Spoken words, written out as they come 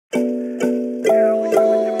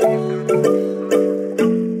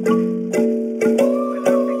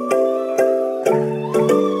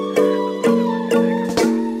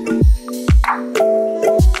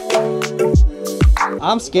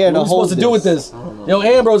scared to hold supposed to do with this? Yo,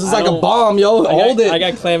 Ambrose, it's like a bomb, yo. Hold it. I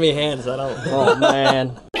got clammy hands. I don't. Oh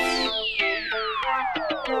man.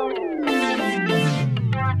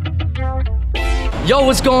 Yo,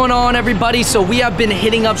 what's going on, everybody? So we have been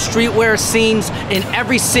hitting up streetwear scenes in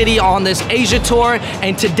every city on this Asia tour,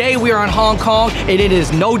 and today we are in Hong Kong, and it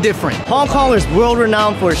is no different. Hong Kong is world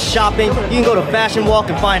renowned for shopping. You can go to Fashion Walk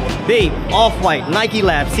and find Babe, Off-White, Nike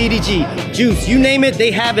Lab, CDG, Juice, you name it,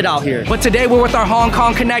 they have it out here. But today we're with our Hong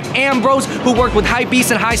Kong Connect Ambrose, who worked with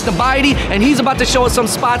Hypebeast and High Snobiety, and he's about to show us some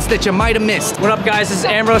spots that you might have missed. What up, guys? This is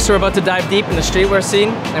Ambrose. We're about to dive deep in the streetwear scene,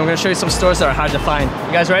 and we're gonna show you some stores that are hard to find.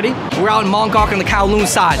 You guys ready? We're out in Mongkok on the Kowloon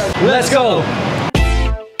side. Let's go!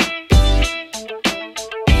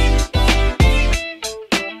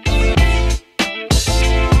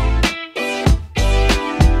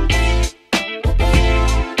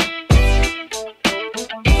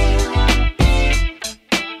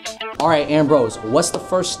 All right, Ambrose, what's the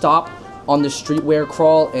first stop on the streetwear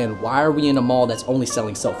crawl, and why are we in a mall that's only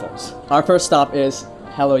selling cell phones? Our first stop is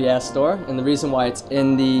Hello Yeah store, and the reason why it's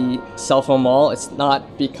in the cell phone mall, it's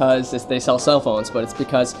not because they sell cell phones, but it's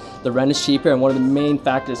because the rent is cheaper, and one of the main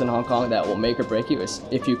factors in Hong Kong that will make or break you is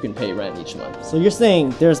if you can pay rent each month. So you're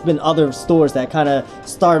saying there's been other stores that kind of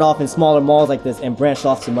started off in smaller malls like this and branched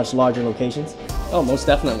off to much larger locations? Oh, most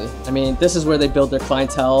definitely. I mean, this is where they build their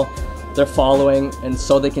clientele, their following, and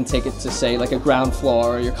so they can take it to, say, like a ground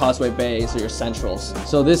floor or your Causeway Bays or your Centrals.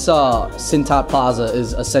 So this Sintat Plaza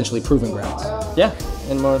is essentially proving grounds. Yeah,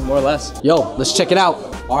 and more or less. Yo, let's check it out.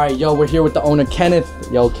 All right, yo, we're here with the owner, Kenneth.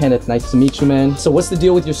 Yo, Kenneth, nice to meet you, man. So what's the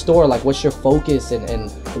deal with your store? Like, what's your focus,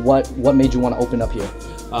 and what made you want to open up here?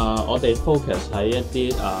 我哋 focus 喺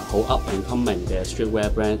一啲好 up and coming 嘅 streetwear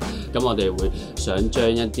brand，咁我哋會想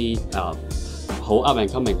將一啲好 up and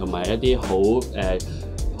coming 同埋一啲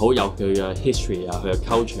好有佢嘅 history 啊，佢嘅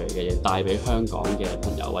culture 嘅嘢帶俾香港嘅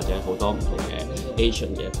朋友或者好多唔同嘅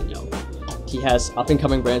Asian 嘅朋友。He has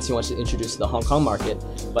up-and-coming brands he wants to introduce to the Hong Kong market,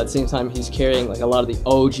 but at the same time he's carrying like a lot of the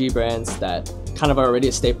OG brands that kind of are already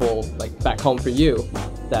a staple like back home for you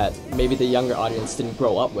that maybe the younger audience didn't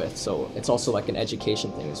grow up with, so it's also like an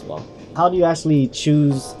education thing as well. How do you actually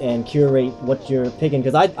choose and curate what you're picking?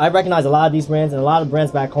 Because I recognize a lot of these brands and a lot of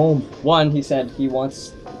brands back home. One, he said he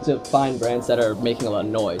wants to find brands that are making a lot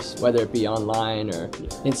of noise, whether it be online or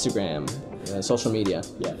Instagram, social media.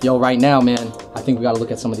 Yeah. Yo, right now, man, I think we gotta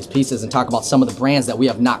look at some of these pieces and talk about some of the brands that we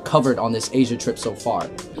have not covered on this Asia trip so far.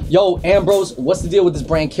 Yo, Ambrose, what's the deal with this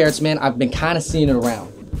brand Carrots, man? I've been kind of seeing it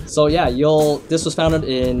around. So yeah, this was founded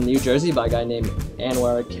in New Jersey by a guy named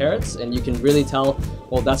Anwar Carrots, and you can really tell,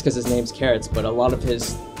 well, that's because his name's Carrots, but a lot of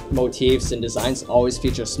his motifs and designs always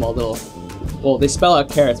feature small little, well, they spell out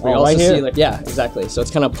carrots, but you also see like, yeah, exactly. So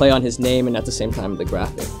it's kind of play on his name and at the same time the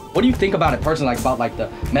graphic. What do you think about it personally, like about like the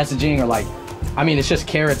messaging, or like, I mean, it's just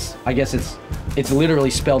carrots. I guess it's literally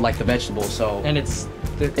spelled like the vegetable, so. And it's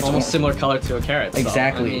almost similar color to a carrot.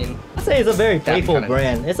 Exactly. So, I mean, I'd say it's a very playful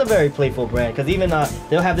brand. It's a very playful brand because even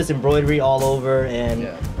they'll have this embroidery all over, and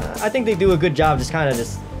I think they do a good job just kind of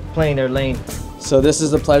just playing their lane. So this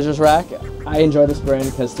is the Pleasures Rack. I enjoy this brand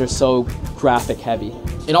because they're so graphic heavy.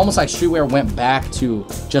 It almost like streetwear went back to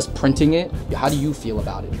just printing it. How do you feel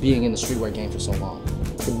about it, being in the streetwear game for so long?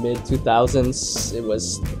 The mid 2000s, it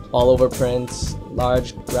was all over prints,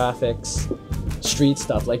 large graphics, street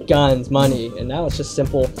stuff like guns, money, and now it's just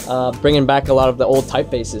simple, bringing back a lot of the old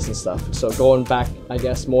typefaces and stuff. So going back, I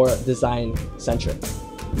guess, more design centric.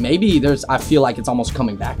 Maybe I feel like it's almost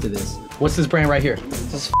coming back to this. What's this brand right here?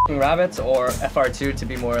 This is Fung Rabbits, or FR2 to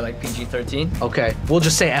be more like PG-13. Okay, we'll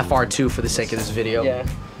just say FR2 for the sake of this video. Yeah.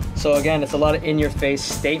 So again, it's a lot of in-your-face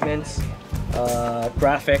statements,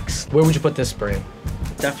 graphics. Where would you put this brand?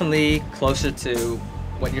 Definitely closer to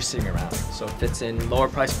what you're seeing around. So it fits in lower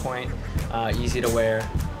price point, easy to wear.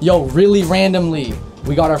 Yo, really randomly,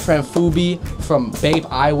 we got our friend Fubi from Babe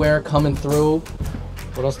Eyewear coming through.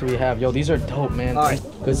 What else do we have? Yo, these are dope, man. All right.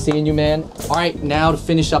 Good seeing you, man. All right, now to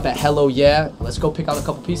finish up at Hello Yeah, let's go pick out a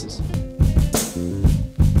couple pieces.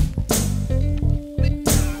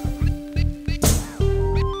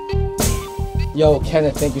 Yo,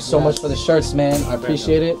 Kenneth, thank you so much for the shirts, man. I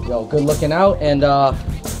appreciate it. Yo, good looking out, and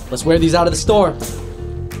let's wear these out of the store.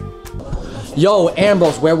 Yo,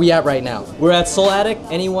 Ambrose, where we at right now? We're at Soul Attic.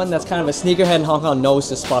 Anyone that's kind of a sneakerhead in Hong Kong knows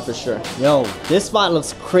this spot for sure. Yo, this spot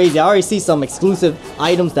looks crazy. I already see some exclusive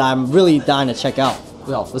items that I'm really dying to check out.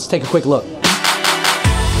 Yo, let's take a quick look.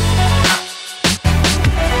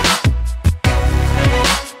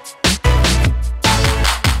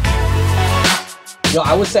 Yo,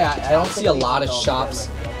 I would say I don't see a lot of shops.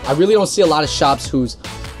 I really don't see a lot of shops whose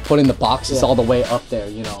putting the boxes all the way up there,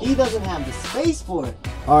 you know. He doesn't have the space for it.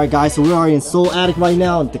 All right, guys, so we're already in Seoul Attic right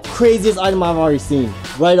now. The craziest item I've already seen.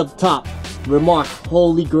 Right up top. Remark,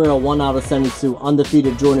 Holy Grail, 1 out of 72.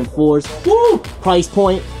 Undefeated Jordan 4s. Woo! Price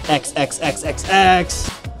point,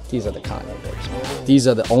 XXXXX. These are the Kanye books. These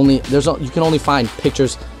are the only, you can only find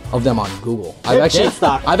pictures of them on Google.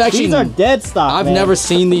 These are dead stock. I've never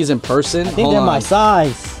seen these in person. I think they're my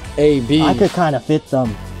size. AB. I could kind of fit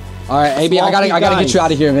them. All right, AB, I gotta get you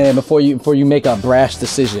out of here, man, before you make a brash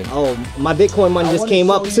decision. Oh, my Bitcoin money just came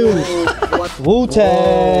up too.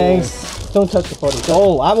 Wu-Tang. Don't touch the photo.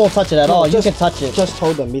 Oh, I won't touch it at all. You can touch it. Just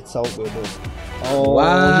hold the meat so good. Oh,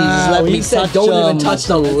 wow. He said don't even touch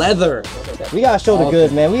the leather. We gotta show the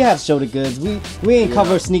goods, man. We have to show the goods. We ain't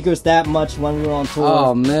cover sneakers that much when we were on tour.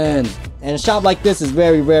 Oh man. And a shop like this is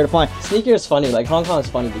very rare to find. Sneaker is funny. Like Hong Kong is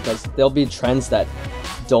funny because there'll be trends that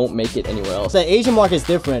don't make it anywhere else. The Asian market is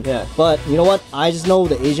different. Yeah. But you know what? I just know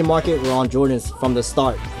the Asian market were on Jordans from the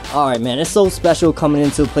start. All right, man. It's so special coming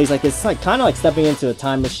into a place like this. It's like kind of like stepping into a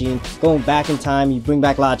time machine, going back in time. You bring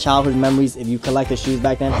back a lot of childhood memories if you collected shoes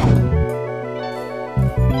back then.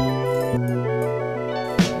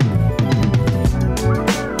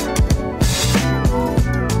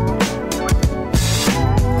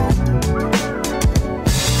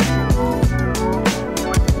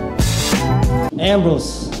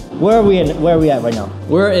 Ambrose, where are we at right now?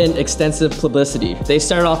 We're in extensive publicity. They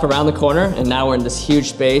started off around the corner and now we're in this huge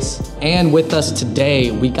space. And with us today,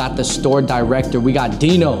 we got the store director. We got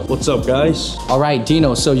Dino. What's up, guys? All right,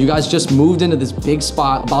 Dino. So you guys just moved into this big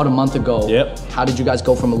spot about a month ago. Yep. How did you guys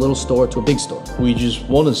go from a little store to a big store? We just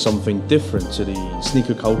wanted something different to the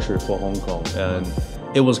sneaker culture for Hong Kong. And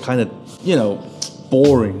it was kind of, you know,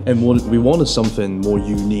 boring, and we wanted something more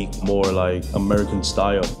unique, more like American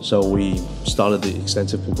style. So we started the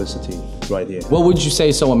extensive publicity right here. What would you say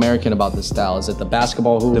is so American about this style? Is it the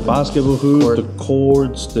basketball hoop? The basketball hoop, the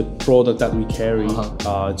cords, the product that we carry.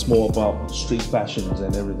 It's more about street fashions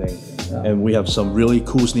and everything. Yeah. And we have some really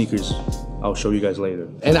cool sneakers. I'll show you guys later.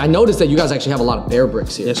 And I noticed that you guys actually have a lot of bear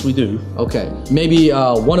bricks here. Yes, we do. Okay. Maybe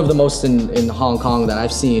one of the most in Hong Kong that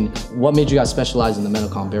I've seen. What made you guys specialize in the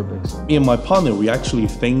Menacom bear bricks? Me and my partner, we actually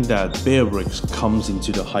think that bear bricks comes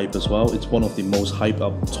into the hype as well. It's one of the most hyped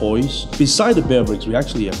up toys. Beside the bear bricks, we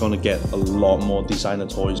actually are gonna get a lot more designer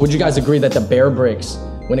toys. Would you guys agree that the bear bricks,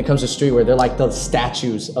 when it comes to streetwear, they're like the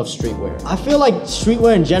statues of streetwear? I feel like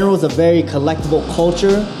streetwear in general is a very collectible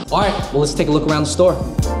culture. All right, well, let's take a look around the store.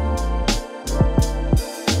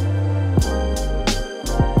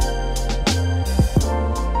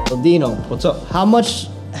 Dino, what's up? How much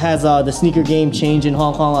has the sneaker game changed in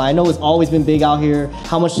Hong Kong? I know it's always been big out here.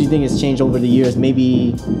 How much do you think it's changed over the years,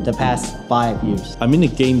 maybe the past 5 years? I mean, the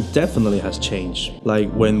game definitely has changed.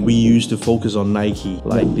 Like when we used to focus on Nike,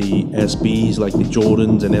 like the SBs, like the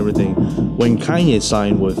Jordans and everything. When Kanye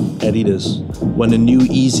signed with Adidas, when the new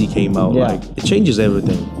Easy came out, like it changes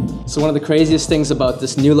everything. So one of the craziest things about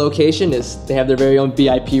this new location is they have their very own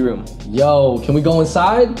VIP room. Yo, can we go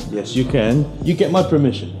inside? Yes, you can. You get my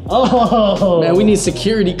permission. Oh! Man, we need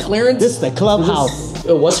security clearance. This is the clubhouse.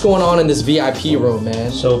 Yo, what's going on in this VIP room,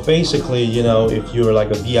 man? So basically, you know, if you're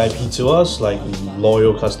like a VIP to us, like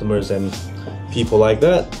loyal customers and people like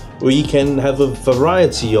that, we can have a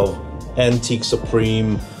variety of antique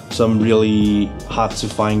Supreme, some really hard to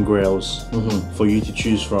find grails for you to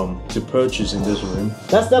choose from to purchase in this room.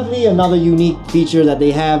 That's definitely another unique feature that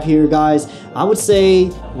they have here, guys. I would say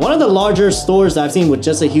one of the larger stores that I've seen with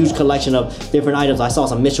just a huge collection of different items. I saw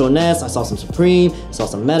some Mitchell & Ness, I saw some Supreme, I saw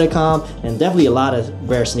some Metacom, and definitely a lot of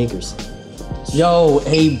rare sneakers. Yo,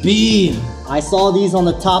 AB! I saw these on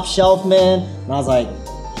the top shelf, man, and I was like,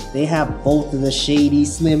 they have both of the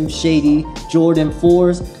Slim Shady Jordan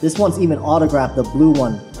 4s. This one's even autographed, the blue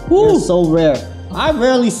one. They're so rare. I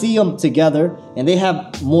rarely see them together, and they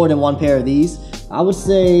have more than one pair of these. I would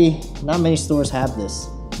say not many stores have this.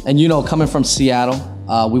 And you know, coming from Seattle,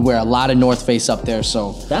 we wear a lot of North Face up there,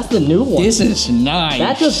 so that's the new one. This is nice.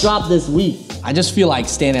 That just dropped this week. I just feel like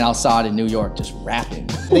standing outside in New York just rapping.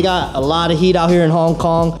 They got a lot of heat out here in Hong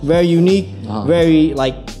Kong. Very unique, very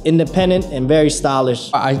like independent and very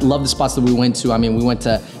stylish. I love the spots that we went to. I mean, we went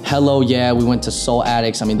to Hello Yeah, we went to Seoul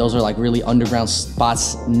Attics. I mean, those are like really underground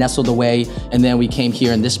spots nestled away. And then we came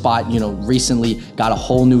here and this spot, you know, recently got a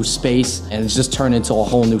whole new space and it's just turned into a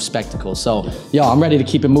whole new spectacle. So, yo, I'm ready to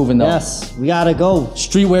keep it moving though. Yes, we gotta go.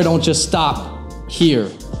 Streetwear don't just stop here.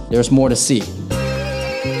 There's more to see.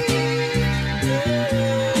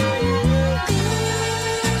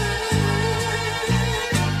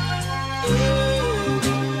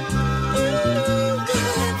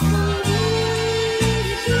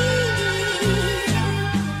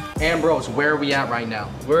 Ambrose, where are we at right now?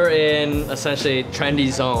 We're in essentially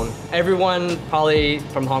trendy zone. Everyone probably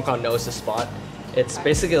from Hong Kong knows this spot. It's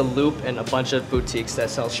basically a loop and a bunch of boutiques that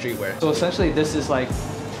sell streetwear. So essentially this is like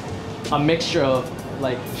a mixture of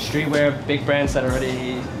like streetwear, big brands that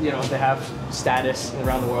already, you know, they have status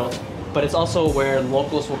around the world. But it's also where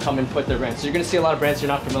locals will come and put their brands. So you're gonna see a lot of brands you're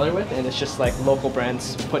not familiar with, and it's just like local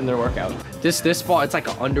brands putting their work out. This spot, it's like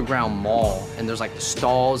an underground mall, and there's like the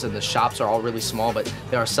stalls and the shops are all really small, but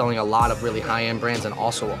they are selling a lot of really high-end brands and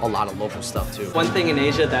also a lot of local stuff too. One thing in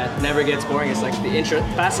Asia that never gets boring is like the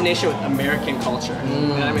fascination with American culture. You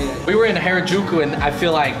know what I mean? We were in Harajuku, and I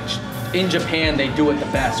feel like in Japan they do it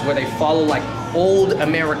the best, where they follow like old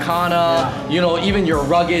Americana, you know, even your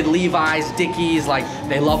rugged Levi's, Dickies, like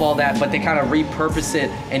they love all that, but they kind of repurpose it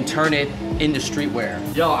and turn it into streetwear.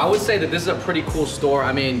 Yo, I would say that this is a pretty cool store.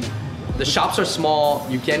 I mean, the shops are small,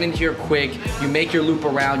 you get in here quick, you make your loop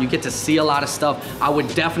around, you get to see a lot of stuff. I would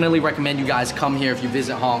definitely recommend you guys come here if you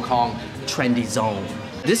visit Hong Kong, Trendy Zone.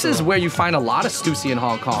 This is where you find a lot of Stussy in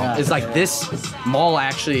Hong Kong. It's like this mall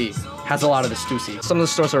actually has a lot of the Stussy. Some of the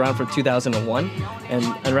stores are around from 2001,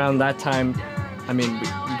 and around that time, I mean,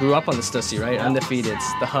 we grew up on the Stussy, right? Undefeated,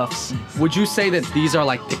 the Huffs. Would you say that these are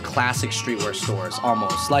like the classic streetwear stores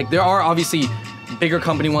almost? Like there are obviously bigger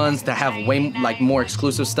company ones that have way like more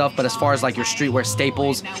exclusive stuff, but as far as like your streetwear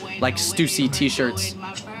staples, like Stussy t-shirts,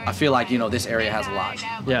 I feel like, you know, this area has a lot.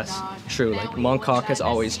 Yes, true. Like Mongkok has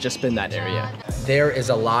always just been that area. There is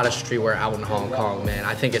a lot of streetwear out in Hong Kong, man.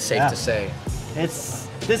 I think it's safe to say.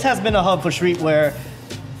 This has been a hub for streetwear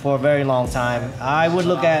for a very long time. I would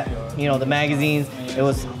look at, you know, the magazines. It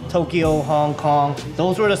was Tokyo, Hong Kong.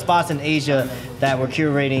 Those were the spots in Asia that were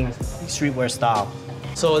curating streetwear style.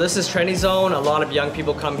 So this is Trendy Zone. A lot of young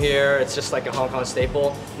people come here. It's just like a Hong Kong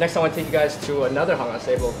staple. Next, I want to take you guys to another Hong Kong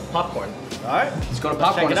staple, Popcorn. All right, Let's go to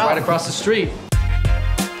Popcorn. It's right across the street.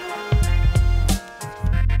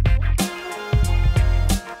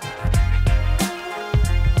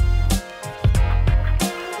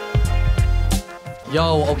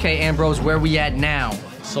 Yo, okay, Ambrose, where we at now?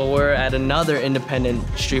 So we're at another independent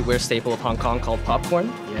streetwear staple of Hong Kong called Popcorn.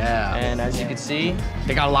 Yeah. And as you can see,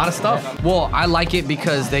 they got a lot of stuff. Well, I like it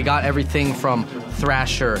because they got everything from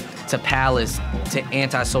Thrasher to Palace to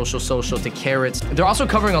Antisocial Social to Carrots. They're also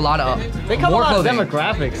covering a lot of they cover more a lot clothing. of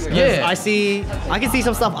demographics. Yeah. I can see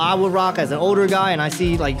some stuff I would rock as an older guy, and I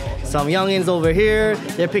see like some youngins over here.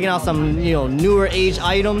 They're picking out some, you know, newer age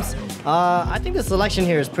items. I think the selection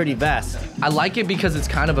here is pretty vast. I like it because it's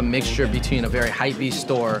kind of a mixture between a very hypebeast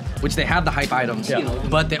store, which they have the hype items,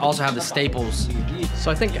 but they also have the staples. So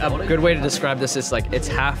I think a good way to describe this is like it's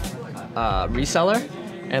half reseller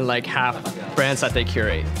and like half brands that they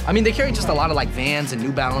curate. I mean, they carry just a lot of like Vans and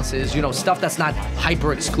New Balances, you know, stuff that's not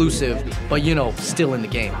hyper exclusive, but you know, still in the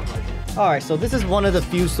game. All right, so this is one of the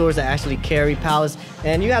few stores that actually carry Palace,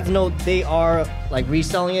 and you have to know they are like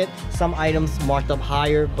reselling it. Some items marked up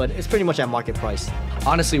higher, but it's pretty much at market price.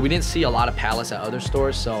 Honestly, we didn't see a lot of Palace at other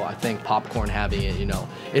stores, so I think Popcorn having it, you know,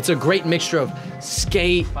 it's a great mixture of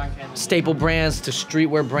skate, staple brands to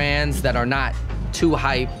streetwear brands that are not too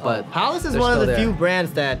hype, but Palace is one of the few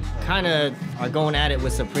brands that kind of are going at it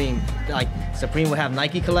with Supreme. Like Supreme would have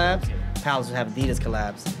Nike collabs, Palace would have Adidas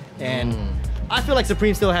collabs, and I feel like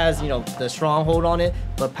Supreme still has, you know, the stronghold on it,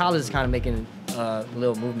 but Palace is kind of making a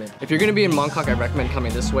little movement. If you're gonna be in Mongkok, I recommend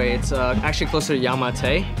coming this way. It's actually closer to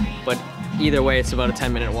Yangma-Te, but either way, it's about a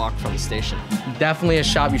 10-minute walk from the station. Definitely a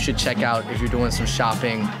shop you should check out if you're doing some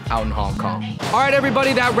shopping out in Hong Kong. All right,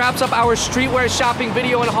 everybody, that wraps up our streetwear shopping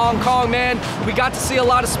video in Hong Kong, man. We got to see a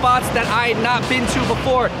lot of spots that I had not been to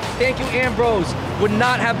before. Thank you, Ambrose. Would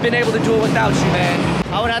not have been able to do it without you,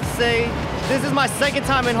 man. I would have to say, this is my second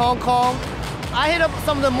time in Hong Kong. I hit up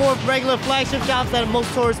some of the more regular flagship shops that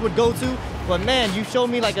most tourists would go to, but man, you showed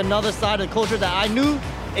me like another side of the culture that I knew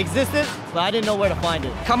existed, but I didn't know where to find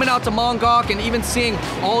it. Coming out to Mongkok and even seeing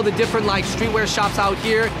all the different like streetwear shops out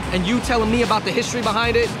here and you telling me about the history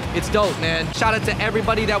behind it, it's dope, man. Shout out to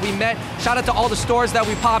everybody that we met. Shout out to all the stores that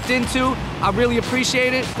we popped into. I really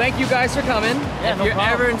appreciate it. Thank you guys for coming. Yeah, if you're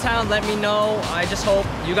ever in town, let me know. I just hope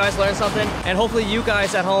you guys learned something, and hopefully you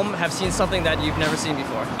guys at home have seen something that you've never seen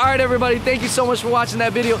before. All right, everybody, thank you so much for watching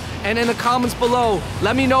that video. And in the comments below,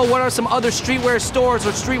 let me know what are some other streetwear stores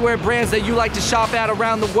or streetwear brands that you like to shop at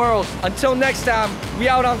around the world. Until next time, we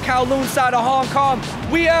out on Kowloon side of Hong Kong.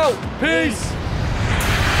 We out. Peace.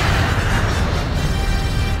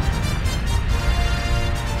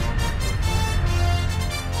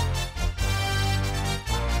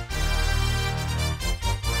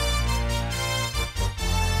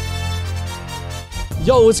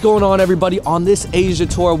 Yo, what's going on, everybody? On this Asia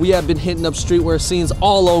tour, we have been hitting up streetwear scenes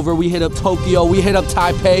all over. We hit up Tokyo, we hit up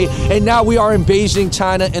Taipei, and now we are in Beijing,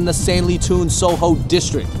 China in the Sanlitun Soho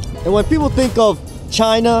district. And when people think of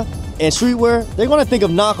China and streetwear, they're gonna think of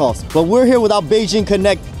knockoffs. But we're here with our Beijing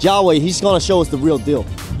Connect, JIAWEI. He's gonna show us the real deal.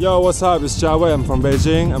 Yo, what's up? It's JIAWEI. I'm from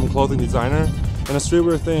Beijing. I'm a clothing designer. And the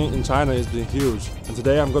streetwear thing in China has been huge. And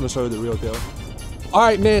today I'm gonna show you the real deal. All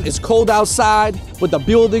right, man, it's cold outside, but the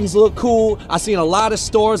buildings look cool. I've seen a lot of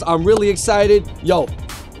stores. I'm really excited. Yo,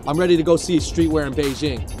 I'm ready to go see streetwear in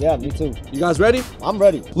Beijing. Yeah, me too. You guys ready? I'm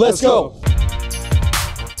ready. Let's go.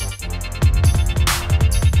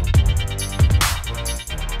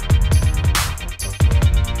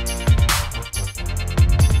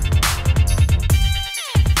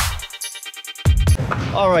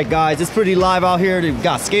 All right, guys, it's pretty live out here. They've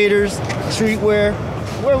got skaters, streetwear.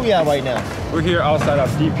 Where are we at right now? We're here outside of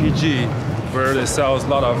DPG, where they sell a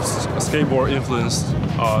lot of skateboard-influenced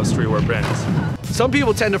streetwear brands. Some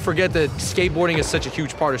people tend to forget that skateboarding is such a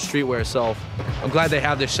huge part of streetwear, so I'm glad they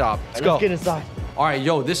have this shop. Let's go. Let's get inside. All right,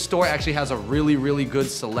 yo, this store actually has a really, really good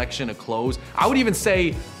selection of clothes. I would even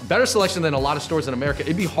say better selection than a lot of stores in America.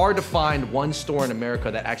 It'd be hard to find one store in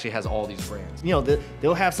America that actually has all these brands. You know,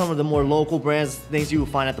 they'll have some of the more local brands, things you will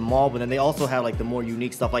find at the mall, but then they also have like the more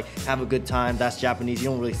unique stuff like Have a Good Time, that's Japanese. You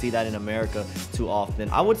don't really see that in America too often.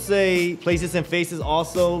 I would say Places and Faces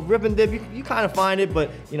also. Rip and Dip, you kind of find it,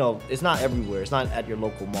 but you know, it's not everywhere. It's not at your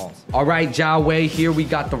local malls. All right, JIAWEI, here we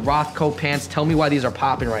got the Rothko pants. Tell me why these are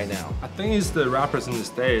popping right now. I think it's the rappers in the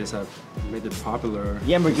States have made it popular.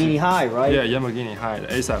 Lamborghini High, right? Yeah, Lamborghini High, the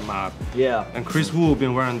ASAP Mob. Yeah. And Chris Wu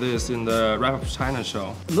been wearing this in the Rap of China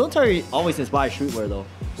show. Military always inspires streetwear though.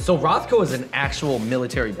 So Rothko is an actual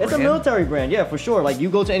military brand? It's a military brand, yeah, for sure. Like you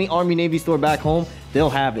go to any Army Navy store back home, they'll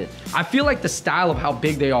have it. I feel like the style of how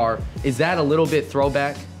big they are, is that a little bit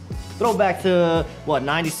throwback? Throwback to, what,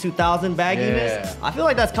 90s, 2000 bagginess? Yeah. I feel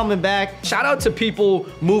like that's coming back. Shout out to people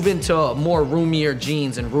moving to more roomier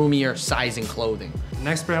jeans and roomier sizing clothing.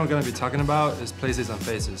 Next brand we're gonna be talking about is Places and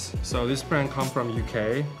Faces. So this brand comes from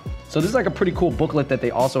UK. So this is like a pretty cool booklet that they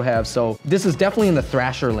also have. So this is definitely in the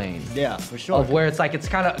Thrasher lane. Yeah, for sure. Of where it's like, it's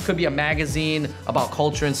kind of, could be a magazine about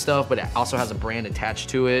culture and stuff, but it also has a brand attached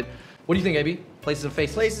to it. What do you think, AB? Places and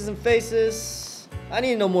Faces? Places and Faces. I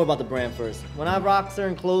need to know more about the brand first. When I rock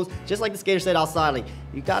certain clothes, just like the skater said outside, like,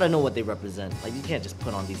 you gotta know what they represent. Like, you can't just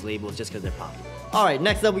put on these labels just because they're popular. All right,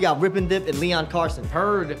 next up we got Rip and Dip and Leon Carson.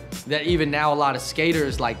 Heard that even now a lot of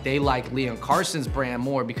skaters, like, they like Leon Carson's brand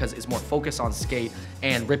more because it's more focused on skate,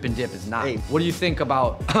 and Rip and Dip is not. Hey. What do you think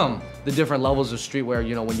about the different levels of streetwear,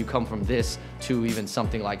 you know, when you come from this to even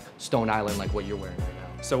something like Stone Island, like what you're wearing right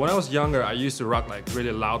now? So when I was younger, I used to rock like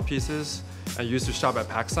really loud pieces. I used to shop at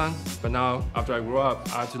PacSun, but now after I grew up,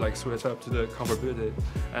 I had to like switch up to the comfortability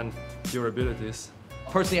and durabilities.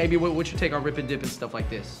 Personally, AB, what's your take on Rip and Dip and stuff like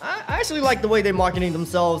this? I actually like the way they're marketing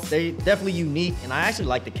themselves. They definitely unique, and I actually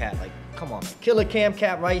like the cat. Like, come on, man. Killer Cam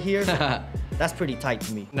cat right here. That's pretty tight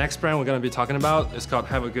to me. Next brand we're gonna be talking about is called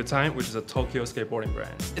Have a Good Time, which is a Tokyo skateboarding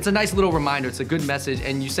brand. It's a nice little reminder. It's a good message,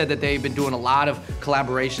 and you said that they've been doing a lot of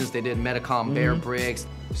collaborations. They did Metacom, Bear Bricks.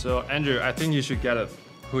 So Andrew, I think you should get a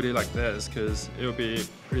hoodie like this because it will be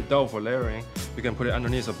pretty dope for layering. You can put it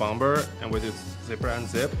underneath a bomber and with your zipper and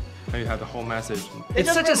zip, and you have the whole message.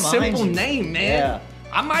 It's such a simple name, man.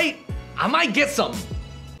 Yeah. I might get something.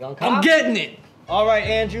 I'm I'm getting it. All right,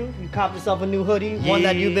 Andrew, you copped yourself a new hoodie, one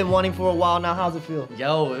that you've been wanting for a while now. How's it feel?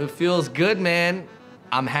 Yo, it feels good, man.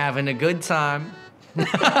 I'm having a good time.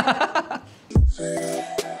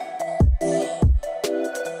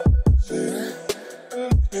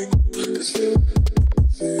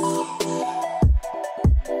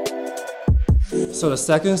 So the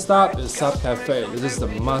second stop is Sub Cafe. This is the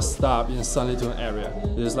must stop in Sanlitun area.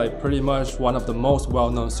 It is like pretty much one of the most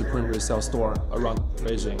well-known Supreme resale store around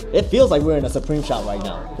Beijing. It feels like we're in a Supreme shop right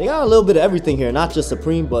now. They got a little bit of everything here, not just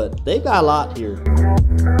Supreme, but they've got a lot here.